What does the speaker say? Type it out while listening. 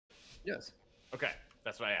Yes. Okay,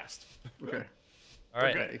 that's what I asked. Okay. All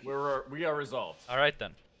right. Okay, we are resolved. All right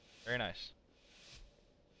then. Very nice.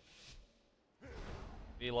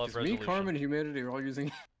 We love Is me, resolution. Carmen, and Humanity are all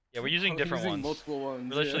using. Yeah, we're using different ones. Multiple ones.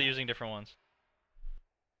 We're literally using different ones.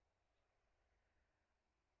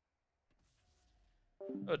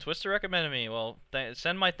 Oh, Twister recommended me. Well,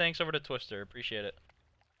 send my thanks over to Twister. Appreciate it.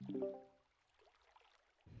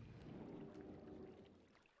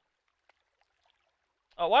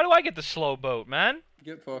 Oh, why do I get the slow boat, man?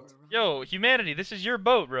 Get fucked. Yo, Humanity, this is your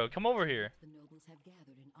boat, bro. Come over here.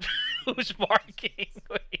 Who's barking?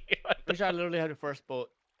 Wish I literally had the first boat.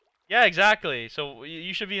 Yeah, exactly. So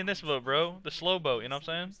you should be in this boat, bro. The slow boat, you know what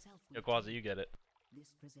I'm saying? Yo, Quasi, you get it. This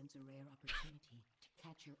presents a rare opportunity to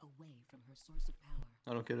catch her away from her source of power.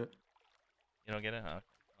 I don't get it. You don't get it?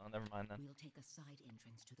 Oh, never mind then. We'll take a side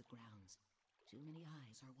entrance to the grounds. Too many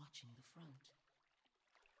eyes are watching the front.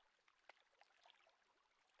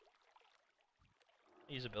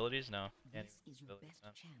 Use abilities? No. This is your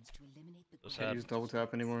best chance to eliminate the So Can't sad. use double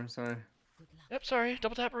tap anymore. Sorry. Good luck. Yep, sorry.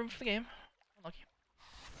 Double tap room for the game. Unlucky.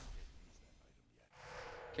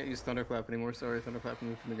 Can't use Thunderclap anymore. Sorry. Thunderclap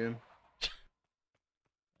removed from the game.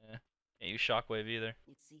 Yeah. Can't use Shockwave either.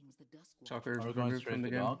 It seems the dusk Shockwave Are we going removed straight from the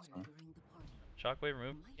to game. dogs? Huh? during the party. Shockwave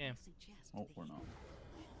removed from the game. Oh, we're not.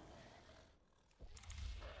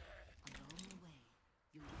 Along the way,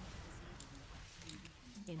 you'll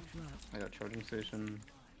interrupt. I got charging station.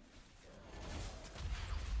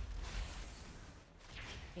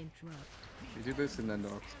 Interrupt. You do this and then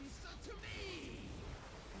dogs.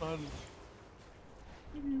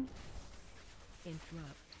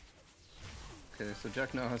 Interrupt. Okay, so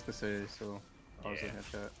Jack now has to say, so I was looking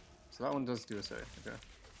at chat. So that one does do a say, okay.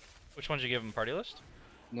 Which ones you give him? Party list?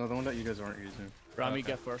 No, the one that you guys aren't using. Rami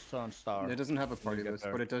Okay. get first on star. It doesn't have a party get list,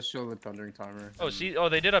 there. but it does show the thundering timer. Oh, see? Oh,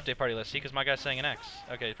 they did update party list. See, because my guy's saying an X.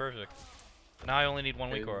 Okay, perfect. Now I only need one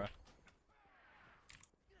Okay. weak aura.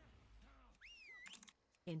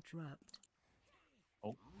 Interrupt.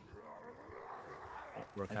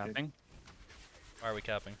 We're Okay. capping. Why are we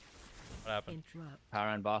capping? What happened? Interrupt. Power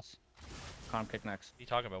and boss. Calm kick next. What are you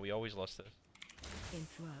talking about? We always lost this.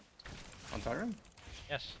 Interrupt. On Tyron?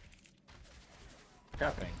 Yes.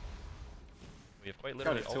 Capping. We have quite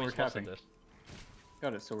literally it, so always we're lost at capping. this.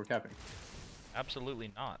 Got it, so we're capping.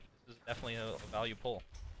 Absolutely not. This is definitely a value pull.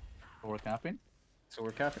 So we're capping? So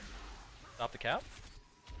we're capping. Stop the cap?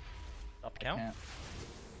 Stop the count? Can't.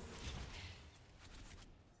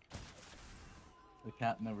 The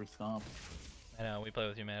cat never stops. I know, we play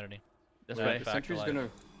with humanity. This Yeah, way. The back to sentry's life. gonna...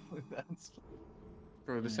 That's...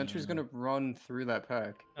 Bro, the sentry's gonna run through that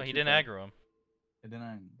pack. No, he If you didn't can. aggro him. It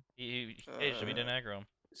didn't. He caged him, he didn't aggro him.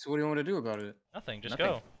 So what do you want to do about it? Nothing, just Nothing.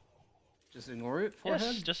 go. Just ignore it? Forehead?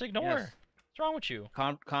 Yes, just ignore. Yes. What's wrong with you?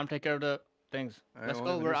 Calm take care of the things. Alright, Let's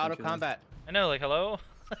well, go, the we're new out of sentry then. combat. I know, like, hello?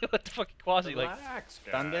 What the fuck, Quasi, like... Relax,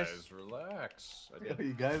 done this? guys. Relax. I Yo, did-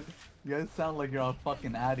 you guys sound like you're on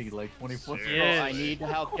fucking Addy, like 24. Seriously. Yeah. Bro, I need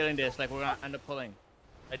help killing this, like we're gonna end up pulling.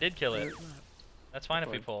 I did kill it. Interrupt. That's fine if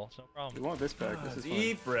we Fine. pull, it's no We problem. want this pack, this is fine.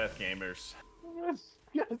 Deep breath, gamers.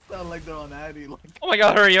 You guys sound like they're on Addy, like. Oh my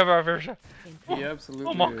god, hurry up, version. Interrupt. He absolutely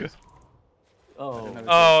Oh my is. Oh. didn't have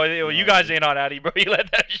Oh, you guys ain't on Addy, bro. You let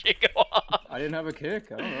that shit go off. I didn't have a kick,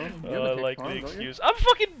 I don't know. You have Oh, a I kick, like Carm, the don't you? excuse. I'm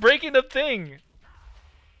fucking breaking the thing.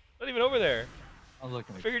 Not even over there. I was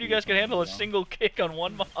looking. I figured you guys could handle a single kick on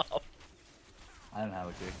one mob. I didn't have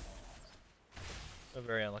a kick. Oh,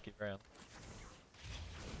 very unlucky, very unlucky.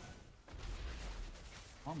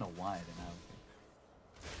 I don't know why I didn't have a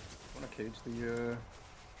kick. Wanna cage the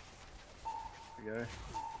guy?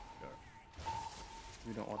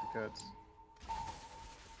 We don't want the cats.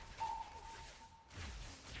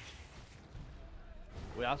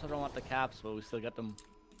 We also don't want the caps, but we still get them.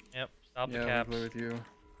 Yep, stop the Yeah, we caps. play with you.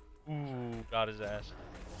 Ooh, got his ass.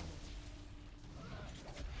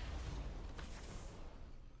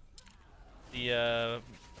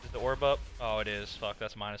 Is the orb up? Oh, it is. Fuck,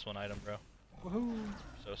 that's -1 item, bro. Woohoo!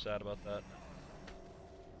 So sad about that.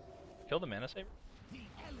 Kill the mana saver?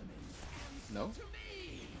 No?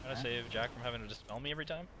 Trying to save Jack from having to dispel me every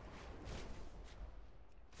time?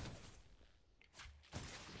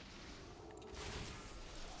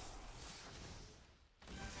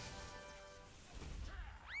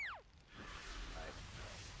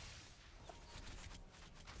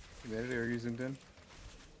 Humanity are using Den?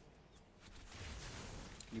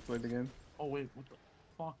 You played the game? Oh wait, what the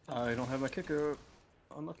fuck? I don't have my kick up.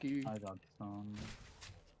 Unlucky. I got some.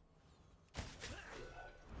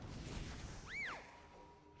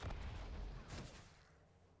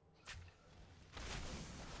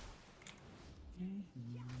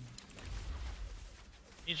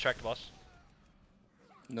 You distract the boss.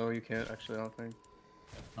 No, you can't actually. I don't think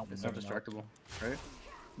Nope, it's not no. distractable, right?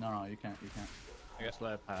 No, you can't. You can't. I guess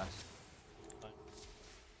let it pass.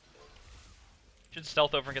 Should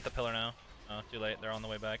stealth over and get the pillar now. Oh, too late. They're on the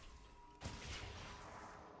way back.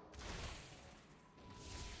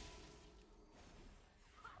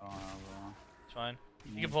 It's fine.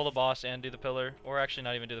 You can pull the boss and do the pillar, or actually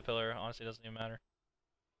not even do the pillar. Honestly, it doesn't even matter.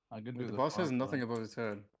 I could Wait, do the boss has spark, nothing though. above his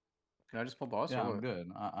head. Can I just pull boss Yeah, or I'm what?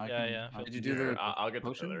 good. I Yeah, can, yeah. I Did can you do do it. the I'll get the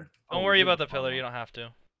potion? pillar. Don't Oh, worry you about did the pillar. follow. You don't have to.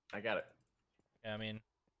 I got it. Yeah, I mean,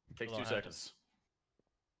 Takes Don't 2 have to. seconds.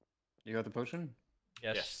 You got the potion?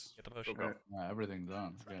 yes. Yes. Get the potion. Go, go. Yeah, everything's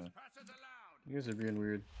done. Yeah. You guys are being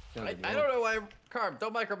weird. You guys are I weird. don't know why. Carm,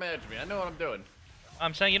 don't micromanage me. I know what I'm doing.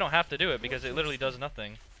 I'm saying you don't have to do it because it literally does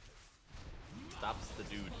nothing. Stops the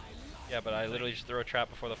dude. Yeah, but I literally just throw a trap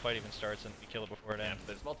before the fight even starts and we kill it before it Yeah, ends.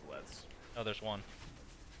 there's multiple ads. No, there's one.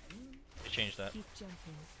 They changed that. Keep jumping.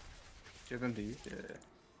 Do you have MD? Yeah.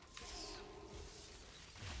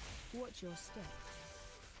 Watch your step.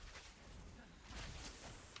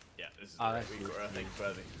 Yeah, this is Ah, the right that's week, good. or I think,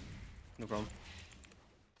 Quasi. No problem.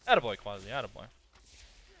 Attaboy, Quasi. Attaboy.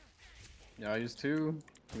 Yeah, I use 2.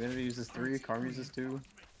 Humanity uses 3. Karm uses 2.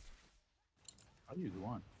 I'll use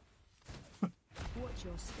 1. Watch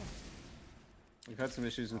your step. We've had some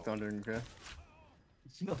issues with Thunder and okay?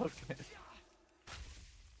 Okay.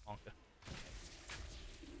 Honka.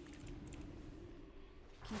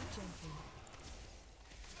 Keep jumping.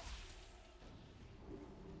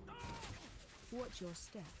 Watch your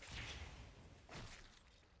step.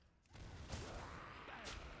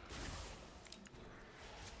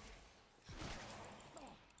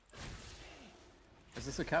 Is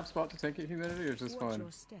this a cap spot to take it, Humanity, or is this Watch fun?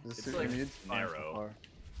 your step. Is this It's suit your like needs? narrow.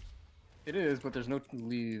 It is, but there's no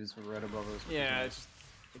leaves right above us. which is Yeah, nice.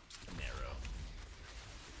 it's just narrow.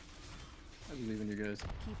 I believe in you guys.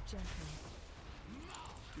 Keep jumping.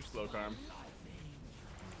 Too slow, Carm.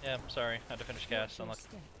 Yeah, sorry. Had to finish cast. Watch your Unlucky.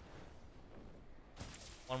 step.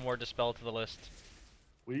 One more dispel to the list.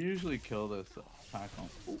 We usually kill this attack on.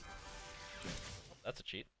 Ooh, That's a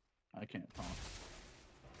cheat. I can't talk.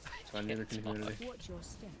 So I neither can Humanity. Watch your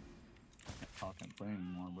step. I can't talk and play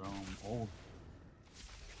anymore, bro. I'm old.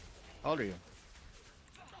 How old are you?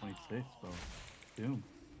 26, bro. Doom.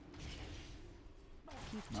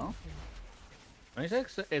 Keep No? jumping.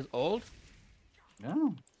 26 is old, Yeah.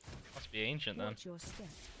 Must be ancient then. Watch your step.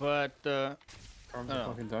 but Karm's No. a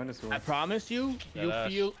fucking dinosaur. I promise you, you Deadass.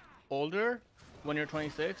 feel older when you're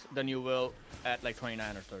 26 than you will at like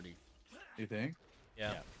 29 or 30. You think?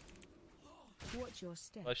 Yeah. Watch your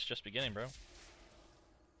step. Life's just beginning, bro.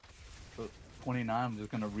 So 29, I'm just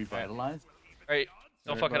gonna revitalize. Alright,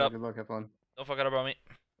 don't Alright, fuck it bye, up. Good luck, have fun. Don't fuck it up, bro, me.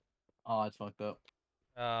 Oh, it's fucked up.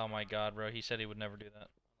 Oh my god, bro. He said he would never do that.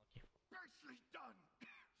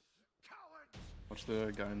 Watch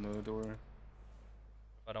the guy in the door.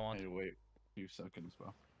 I don't want Hey, to. wait a few seconds,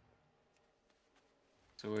 bro.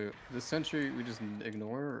 So wait, this sentry we just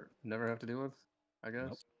ignore or never have to deal with, I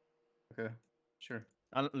guess? Okay, sure.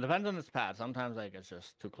 Depends on this pad. Sometimes like it's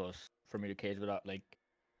just too close for me to cage without like,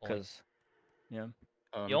 Only- cause yeah.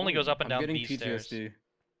 He only goes up and I'm down getting these stairs. PTSD.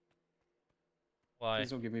 Why? Please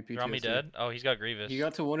don't give me PTSD. You're on me dead? Oh, he's got Grievous. He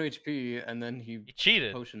got to 1 HP and then he He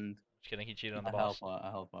cheated. potioned. Just kidding, he cheated on the I boss.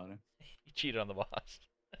 help on it. He cheated on the boss.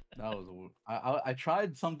 That was I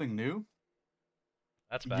tried something new.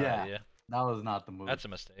 That's a bad Yeah. idea. That was not the move. That's a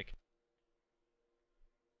mistake.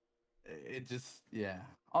 It just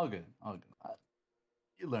all good, all good.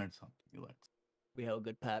 You learned something. You learned. We have a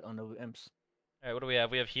good pat on the imps. Alright, what do we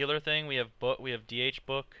have? We have healer thing, we have book, we have DH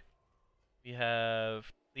book. We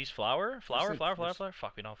have these flower? Flower, like flower, flower, first- flower?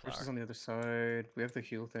 Fuck, we don't have First is flower. on the other side. We have the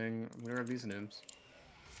heal thing. We don't have these imps.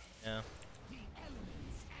 Yeah,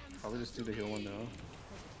 Probably just do the heal one now.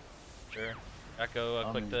 sure.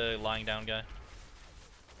 Echo, click the lying down guy.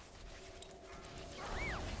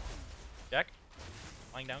 Jack?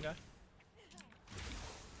 Lying down guy?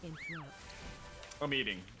 Interrupt. I'm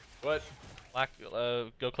eating. What? Black,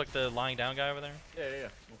 go click the lying down guy over there. Yeah.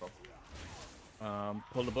 No problem.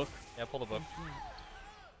 Pull the book. Yeah, pull the book. Interrupt.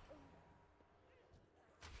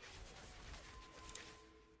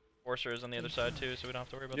 Forcer is on the other side too, so we don't have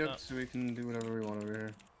to worry about Yep, that. so we can do whatever we want over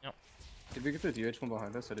here. Yep. Did we get the DH one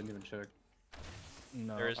behind us? I didn't even check.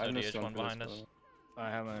 No, There is I no have DH stone one for this, behind us. but I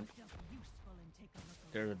haven't.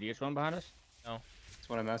 There's a DH one behind us. That's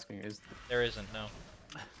what I'm asking. Is There isn't, no.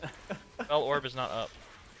 Well, orb is not up.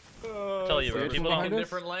 I tell you, bro, people don't-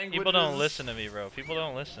 different languages. People don't listen to me, bro. People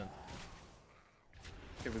don't listen.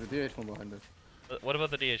 okay, with the DH one behind us? What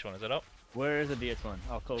about the DH one? Is it up? Where is the DH one?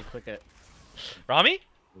 I'll go click it. Rami?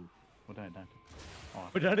 What did I do?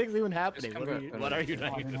 But nothing's even happening. come What are back. you, what are you No, I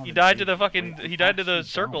doing? didn't have He an died to the agent. fucking. Wait, He died to actually the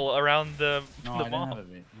circle around the No, I the didn't bomb. have a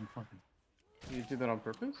mate. You fucking. You did that on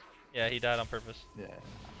purpose? Yeah, he died on purpose. Yeah.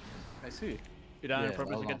 I see. You down on Yeah, purpose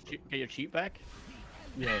to hold on. get your cheat back?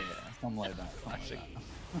 Yeah, something like that. Something Classic. like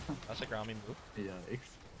that. That's a Grammy move. Yikes.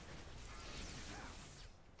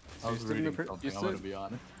 So I you was stood in the reading something, I'm gonna be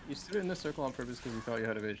honest. You stood in the circle on purpose because you thought you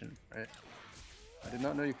had evasion, right? I did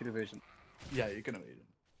not know you could evasion. Yeah, you can evade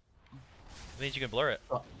him. It means you can blur it.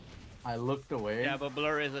 I looked away. Yeah, but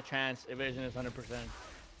blur is a chance. Evasion is 100%.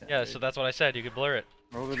 Yeah, so that's what I said. You could blur it.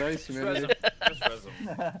 Roll the dice, Just humanity. res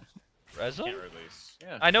him. Res him? Can't release.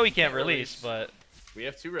 Yeah. I know he can't release, but We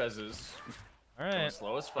have 2 reses. all Going right.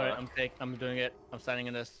 slow as fuck. Alright, I'm doing it. I'm standing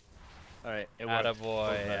in this. Alright, it worked. Attaboy,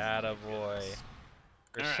 Both reses. attaboy. Alright,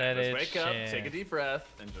 Percentage let's wake up, take a chance. deep breath,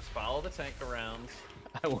 and just follow the tank around.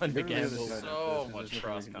 I won the You're really gamble. good. So There's much nothing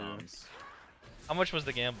cross we can do. comms. How much was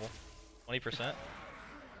the gamble? 20%?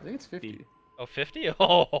 I think it's 50. Oh, 50?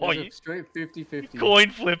 Oh, There's you a straight 50-50. coin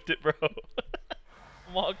flipped it, bro.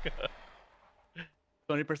 Monka.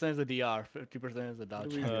 20% is the DR, 50% is the dodge.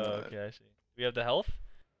 do we Oh, do? okay, I see. We have the health?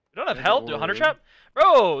 We don't have We have the health? Do Hunter orb. Trap?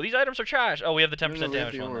 Bro, these items are trash. Oh, we have the 10% No, we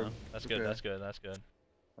have damage the one, though. orb. That's good, Okay. that's good, that's good.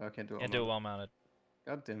 I can't do it. Can't do it while mounted.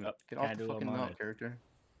 God damn it. Yep, Get off can't the do it fucking while mount, mounted. character.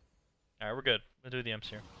 Alright, we're good. We'll do the imps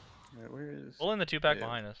here. Alright, where is... Pull in the 2-pack Yeah.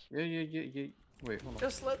 behind us. Yeah. Wait, hold on.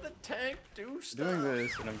 Just let the tank do I'm stuff. doing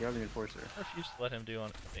this, and I'm grabbing Enforcer. I refuse to let him do on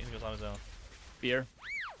things goes on his own. Fear.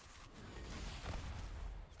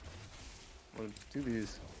 Well, do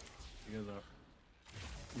these. You guys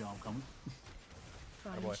are. Yo, I'm coming.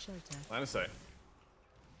 Find boy. shelter. Line of sight.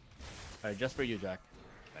 Alright, just for you, Jack.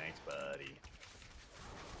 Thanks, buddy.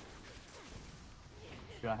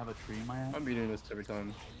 Do I have a tree in my hand? I'm beating this every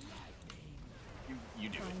time. You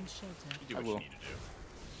do it. Find shelter. You do I what you will. need to do.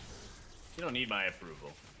 You don't need my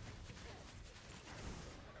approval.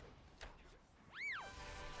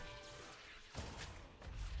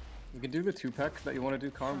 We can do the 2-pack that you want to do,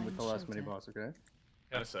 Karm, with the Find last mini shelter. boss, okay?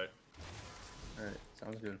 Line of sight. Alright,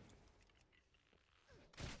 sounds good.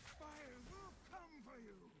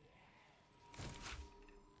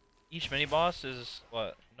 Each mini boss is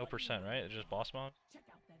what? No percent, right? It's just boss mode?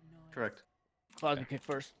 Correct. Plasma kick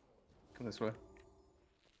first. Come this way.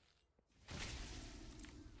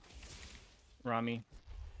 Rami.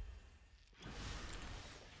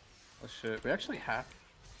 Oh shit, we actually have...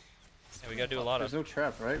 Yeah, we gotta do a lot There's of. no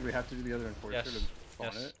trap, right? We have to do the other Enforcer Yes. to spawn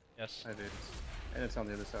Yes. it. Yes. I did. And it's on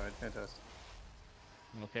the other side. Fantastic.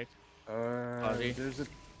 Okay. There's a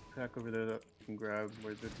pack over there that you can grab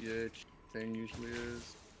where the DH thing usually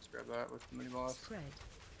is. Just grab that with the mini boss. Spread.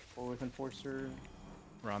 Or with Enforcer.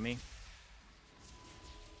 Rami.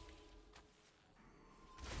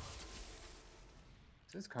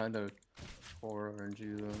 This is kind of poor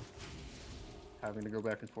RNG though. Having to go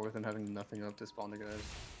back and forth and having nothing up to spawn the guys.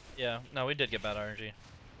 Yeah, no, we did get bad RNG.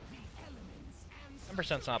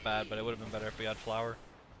 10%'s not bad, but it would have been better if we had flour.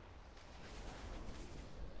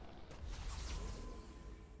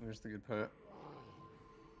 There's the good part.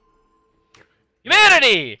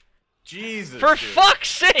 Humanity! Jesus. For dude. fuck's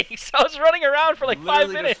sakes! I was running around for like 5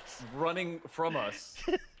 Literally minutes! just running from us.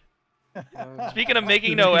 Speaking of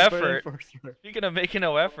making no effort, Enforcer. speaking of making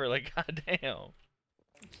no effort, like goddamn.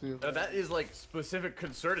 Now, that is like specific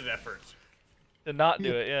concerted effort. To not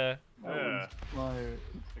do it, yeah. Yeah. Fire.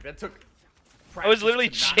 Like, that took. I was practice literally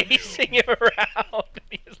to not do. chasing him around, and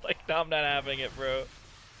he was like, no, I'm not having it, bro.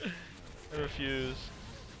 I refuse.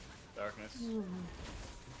 Darkness.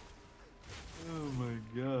 Oh my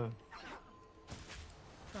god.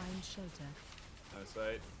 Find shelter. Line of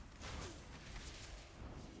sight.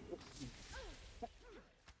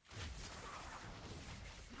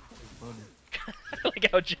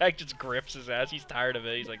 Like how Jack just grips his ass. He's tired of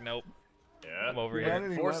it. He's like, nope. Yeah. I'm over Yeah, here.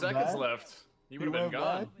 he 4 went seconds back. left. He He would have been went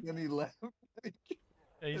gone. back, then he left. Yeah,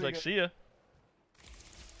 he's like, see ya.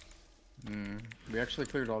 We actually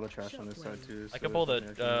cleared all the trash on this side too. I so could pull there's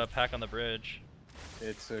nothing I the can- pack on the bridge.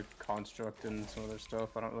 It's a construct and some other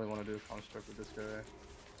stuff. I don't really want to do a construct with this guy.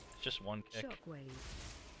 It's just one kick. Shockwave.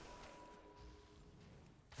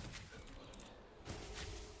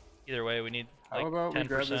 Either way, we need like How about we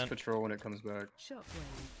grab this 10%. patrol when it comes back? Shockwave.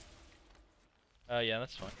 Yeah,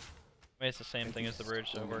 that's fine. I mean, it's the same thing as the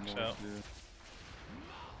bridge, so it works out.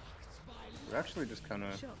 We're actually just kind of...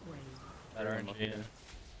 Shockwave. That RNG.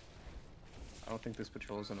 I don't think this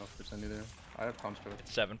patrol is enough for Send either. I have construct.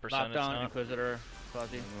 It's 7%. It's Lockdown, not. Inquisitor,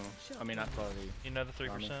 Quasi. I I mean, not Quasi. You know the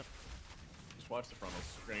 3%. Just watch the frontals.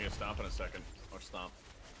 We're gonna get a stomp in a second. Watch stomp.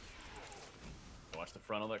 Watch the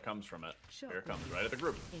frontal that comes from it. Here it comes, right at the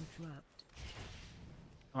group. Interrupt.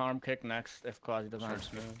 Arm kick next if Quasi doesn't have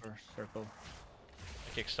Shark first circle.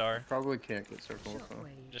 Kick star. Probably can't get circle, so.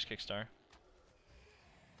 Shockwave. Just kick star.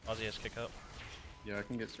 Ozzy has kick up. Yeah, I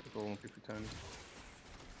can get circle, won't be for 10.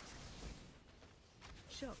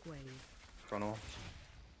 Shockwave. Frontal.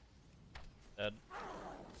 Dead.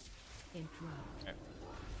 Interrupt.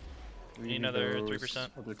 We need another those 3%.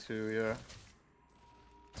 Other 2, yeah.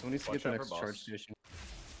 Someone needs to Watch get the out for next boss. charge station.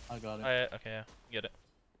 I got it. Okay, yeah. Get it.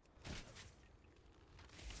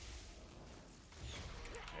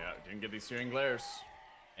 Yeah, didn't get these searing glares.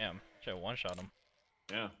 Damn. Should have one-shot him.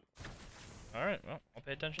 Yeah. Alright, well, I'll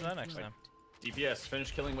pay attention to that next time. DPS,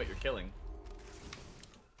 finish killing what you're killing.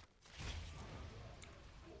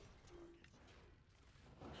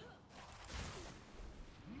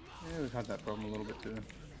 Yeah, we've had that problem a little bit too.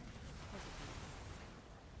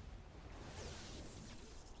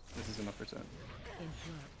 This is enough percent.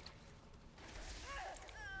 Interrupt.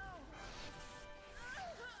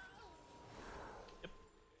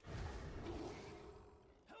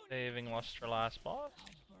 Saving lust for last boss.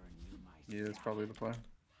 Yeah, that's probably the play.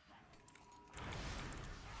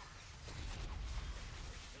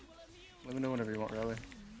 Let me know whenever you want rally.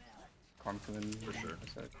 Calm come in For sure. a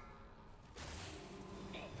sec.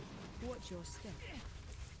 Watch your step.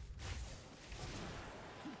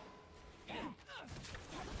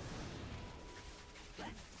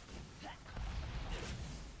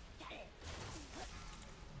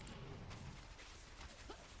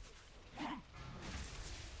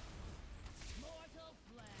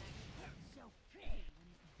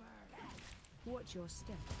 Watch your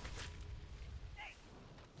step.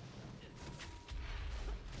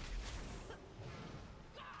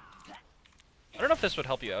 I don't know if this would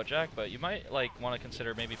help you out, Jack, but you might like want to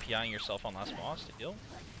consider maybe PIing yourself on last boss to heal.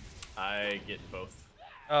 I get both.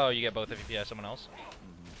 Oh, you get both if you PI someone else.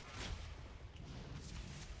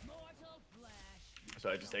 So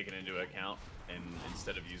I just take it into account, and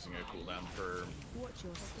instead of using a cooldown for Watch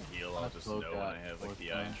your step. heal, I'll just know when I have like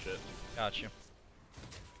PI and shit. Got you.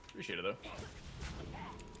 Appreciate it though.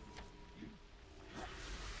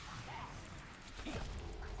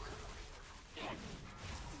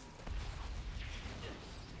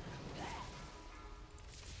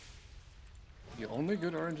 The only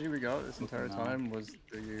good RNG we got this entire time was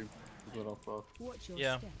the little buff. Watch your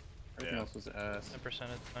Yeah. step. Everything Yeah. else was ass.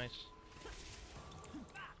 10% is nice.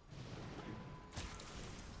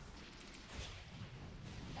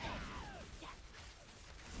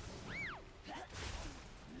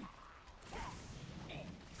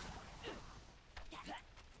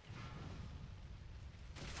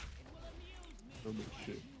 Oh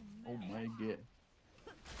shit. Oh my god.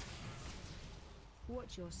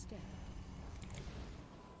 Watch your step.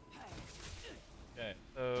 Okay,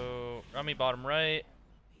 so Rummy bottom right.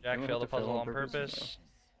 Jack Anyone failed the have to fail puzzle on on purpose? purpose.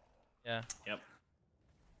 Yeah. Yep.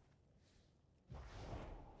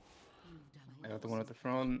 I got the one at the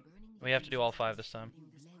front. We have to do all 5 this time.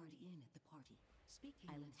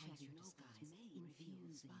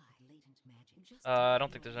 I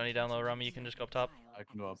don't think there's any down low, Rummy. You can just go up top. I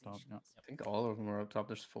can go up top. Yeah. I think all of them are up top.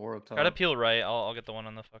 There's 4 up top. Try to peel right. I'll get the one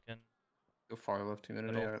on the fucking. Go far left 2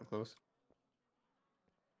 minutes. Middle. Yeah, close.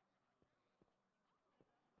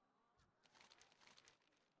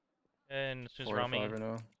 And as soon as 4 or 5 Rami, right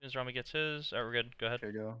now. as soon as Rami gets his, alright, we're good. Go ahead.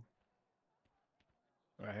 Okay, go.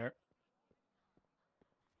 Right here.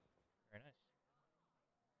 Very nice.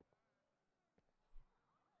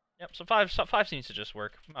 Yep. So five seems to just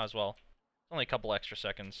work. Might as well. It's only a couple extra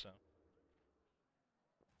seconds, so.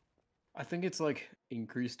 I think it's like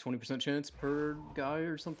increased 20% chance per guy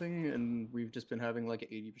or something, and we've just been having like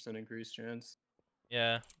 80% increased chance.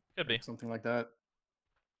 Yeah, could be. Something like that.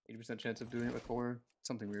 80% chance of doing it with 4.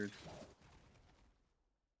 Something weird.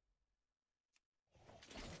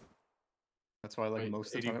 That's why like Wait,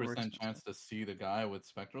 most of the time it works. 80% chance to see the guy with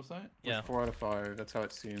spectral sight? Yeah. 4 out of 5. That's how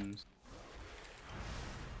it seems.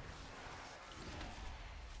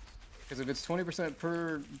 Because if it's 20%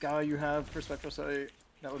 per guy you have for spectral sight,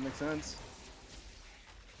 that would make sense.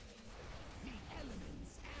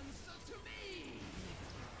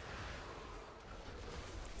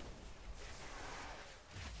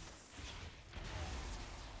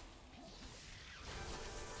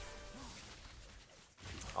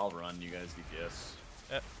 I'll run, you guys DPS.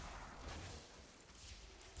 Yep.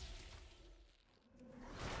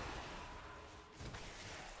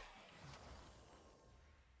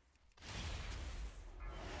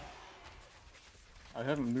 I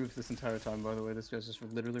haven't moved this entire time, by the way. This guy's just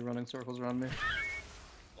literally running circles around me.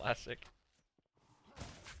 Classic.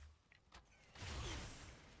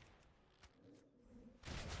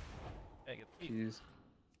 Hey, get the Jeez.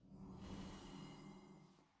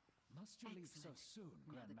 Must you leave so soon,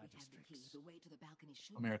 Grand Magistrix?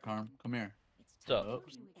 Come here, Carm. Come here. Sup?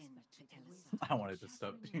 Oops. I wanted to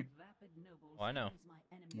stop you. Oh, I know.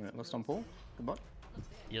 Alright, let's on pull. Goodbye.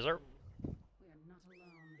 Yes, sir.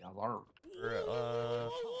 Yeah, larp.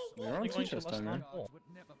 We're on I'm two going to chest must time on here. pull.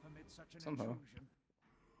 Somehow.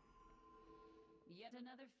 Yet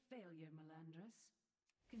another failure, Melandris.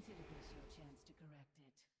 Consider this your chance to correct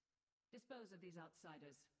it. Dispose of these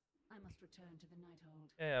outsiders. I must return to the Nighthold.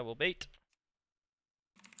 Yeah, I will bait.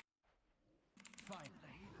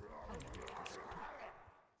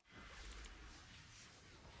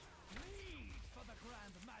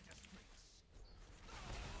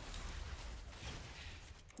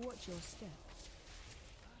 Watch your step.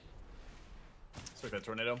 Soak that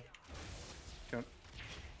tornado. Okay.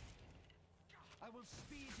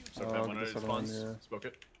 Soak that one this as it other one, spawns. yeah. Smoke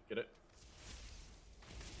it. Get it.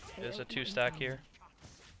 There's a 2-stack here.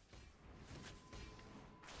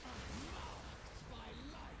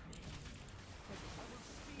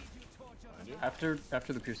 After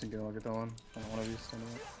the piercing kill, I'll get that one. I don't want to be stunned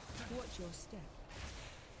up. Watch your step.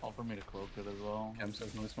 Offer me to cloak it as well. Cam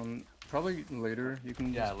says nice one. Probably later. You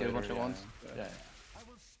can Yeah, just get a bunch later, at once. Yeah. Yes.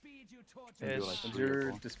 Do like Is 3 or your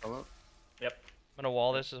 4. dispel up? Yep. I'm gonna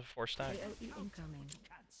wall this as a 4-stack. AOE incoming.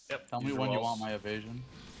 Yep. Tell Use me your when you walls. want my evasion.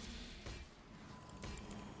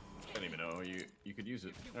 I don't even know. You could use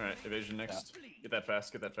it. All right. Evasion next. Get that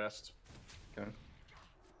fast. Get that fast. Okay.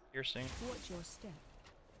 Piercing. Watch your step.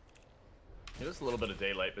 Give us a little bit of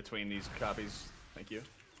daylight between these copies. Thank you.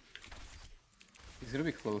 He's gonna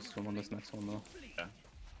be close to him on this next one though. Yeah.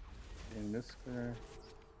 In this clear.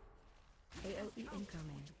 AOE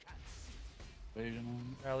incoming.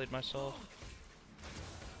 Evasion. Rallied myself.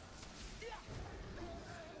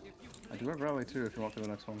 I do have rally too if you want for the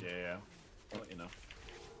next one. Yeah. I'll let you know.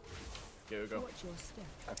 Okay, we go. Watch your step.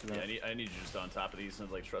 After Yeah, that. I need you just on top of these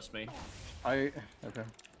and like trust me. Okay.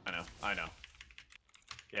 I know.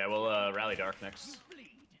 Yeah, we'll rally dark next.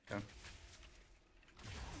 Okay.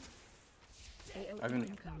 AOE I haven't-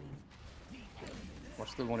 incoming.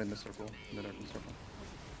 Watch the one in the circle, in the darkened circle.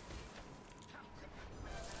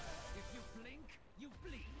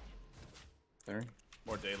 There.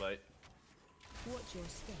 More daylight. Watch your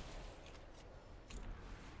step.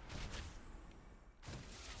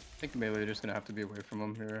 I think melee just gonna have to be away from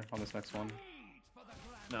him here on this next one.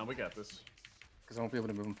 No, we got this. Because I won't be able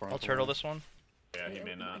to move him far I'll enough turtle away. this one. Yeah, he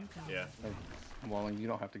may not. Yeah, Like, I'm walling, you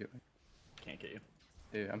don't have to get me. can't get you.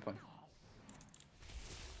 Yeah, I'm fine.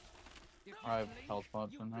 I have health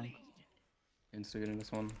pods in there. Instigating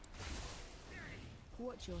this one.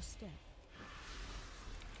 Watch your step.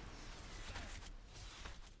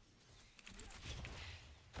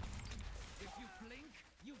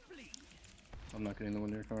 I'm not getting the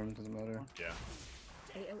Winter Charm, doesn't matter. Yeah.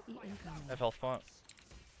 AOE incoming. I have health pot.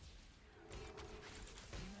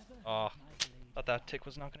 Oh, thought that tick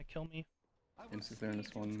was not gonna kill me. Insta clearing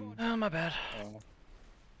this one. Oh, my bad.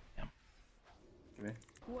 Give me.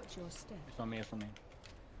 Watch your step. It's on me, it's on me.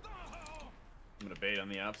 I'm gonna bait on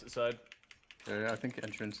the opposite side. Okay, I think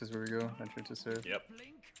entrance is where we go. Entrance is safe. Yep.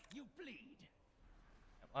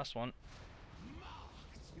 Last one.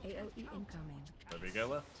 AOE incoming. Whatever you got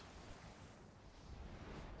left.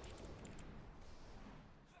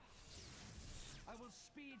 I will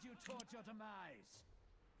speed you towards your demise.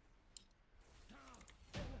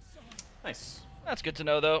 Nice. That's good to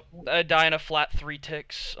know, though. I die in a flat 3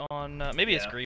 ticks on. Maybe it's Yeah. green.